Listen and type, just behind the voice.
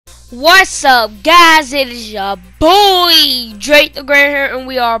What's up, guys? It is your boy Drake the Great here, and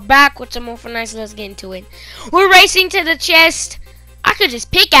we are back with some more Fortnite. So let's get into it. We're racing to the chest. I could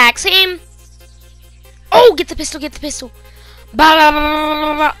just pickaxe him. Oh, get the pistol, get the pistol. Blah, blah, blah,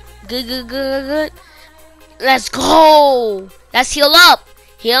 blah, blah. Good, good, good, good. Let's go. Let's heal up.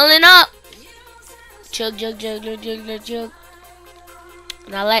 Healing up. Chug, chug, chug, chug, chug, chug, chug.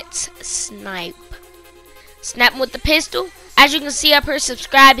 Now let's snipe. Snap with the pistol. As you can see up here,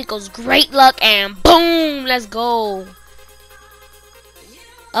 subscribe equals great luck, and boom, let's go.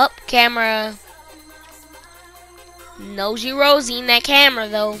 Up, camera. Nosy Rosie in that camera,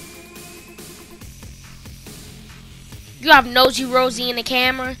 though. You have Nosy Rosie in the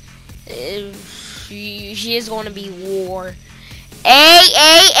camera, she is going to be war.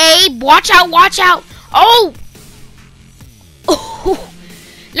 Hey, watch out, watch out. Oh!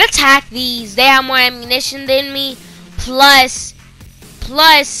 Let's hack these. They have more ammunition than me. Plus,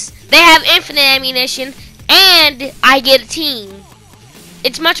 they have infinite ammunition, and I get a team.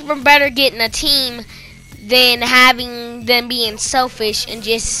 It's much better getting a team than having them being selfish and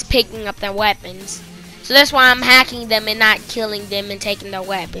just picking up their weapons. So that's why I'm hacking them and not killing them and taking their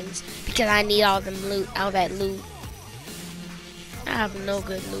weapons, because I need all them loot, all that loot. I have no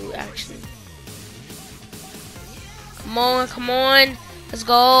good loot actually. Come on, come on. Let's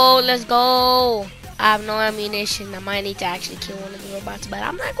go, let's go. I have no ammunition. I might need to actually kill one of the robots, but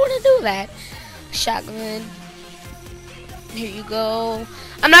I'm not going to do that. Shotgun. Here you go.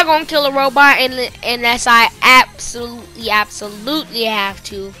 I'm not going to kill a robot unless I absolutely have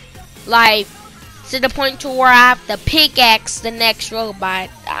to. Like, to the point to where I have to pickaxe the next robot.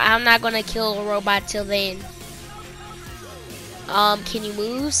 I'm not going to kill a robot till then. Can you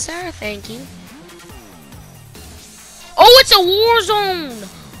move, sir? Thank you. Oh, it's a war zone.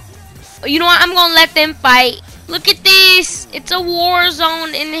 You know what? I'm gonna let them fight. Look at this. It's a war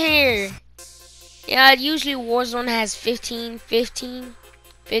zone in here. Yeah, usually Warzone has 50-50.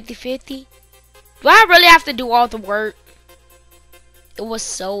 Do I really have to do all the work? It was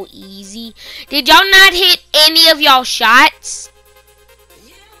so easy. Did y'all not hit any of y'all shots?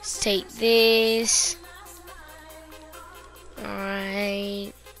 Let's take this.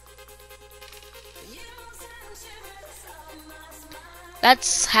 Alright.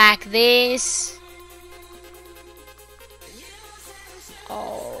 Let's hack this.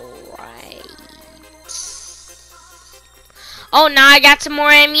 Alright. Oh, now I got some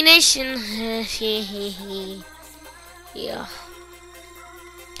more ammunition. Yeah.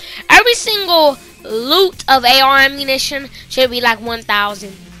 Every single loot of AR ammunition should be like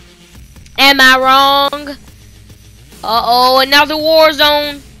 1,000. Am I wrong? Uh-oh, another war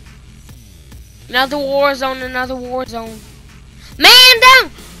zone. Another war zone, another war zone. Man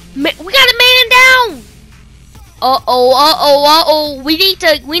down! We got a man down! Uh-oh. We need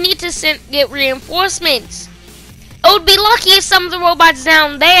to get reinforcements. It would be lucky if some of the robots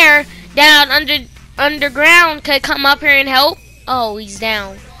down there, underground, could come up here and help. Oh, he's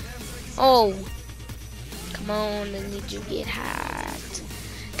down. Oh. Come on, I need you to get hacked.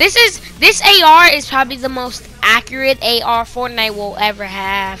 This AR is probably the most accurate AR Fortnite will ever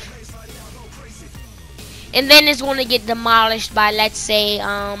have. And then it's going to get demolished by, let's say,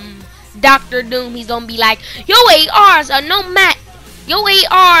 Dr. Doom. He's going to be like, yo, ARs are no match. Yo,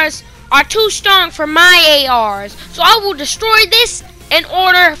 ARs are too strong for my ARs. So I will destroy this in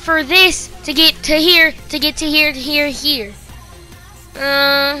order for this to get to here, to get to here, to here.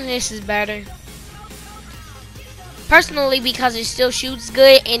 This is better. Personally, because it still shoots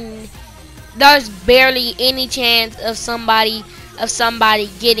good and there's barely any chance of somebody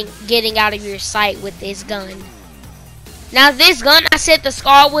getting out of your sight with this gun. Now this gun, I said the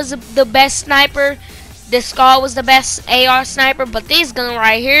Scar was the best sniper. The Scar was the best AR sniper, but this gun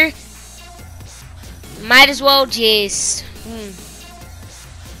right here, might as well just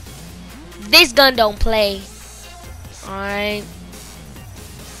this gun don't play. Alright.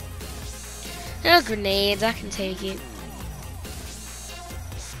 No grenades, I can take it.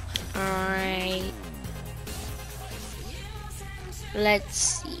 Alright. Let's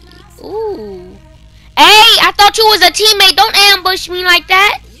see. Ooh. Hey, I thought you was a teammate. Don't ambush me like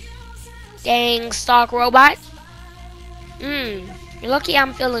that. Dang, stock robot. You're lucky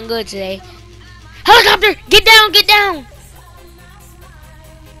I'm feeling good today. Helicopter, get down, get down.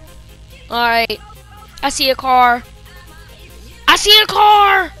 Alright. I see a car. I see a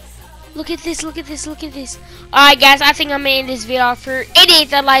car. Look at this, look at this, look at this. Alright guys, I think I'm gonna end this video off here. Hit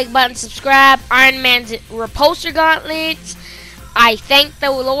that like button, subscribe. Iron Man's repulsor gauntlets. I thank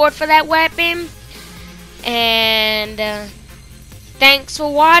the Lord for that weapon. And thanks for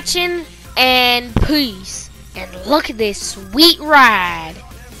watching. And peace. And look at this sweet ride.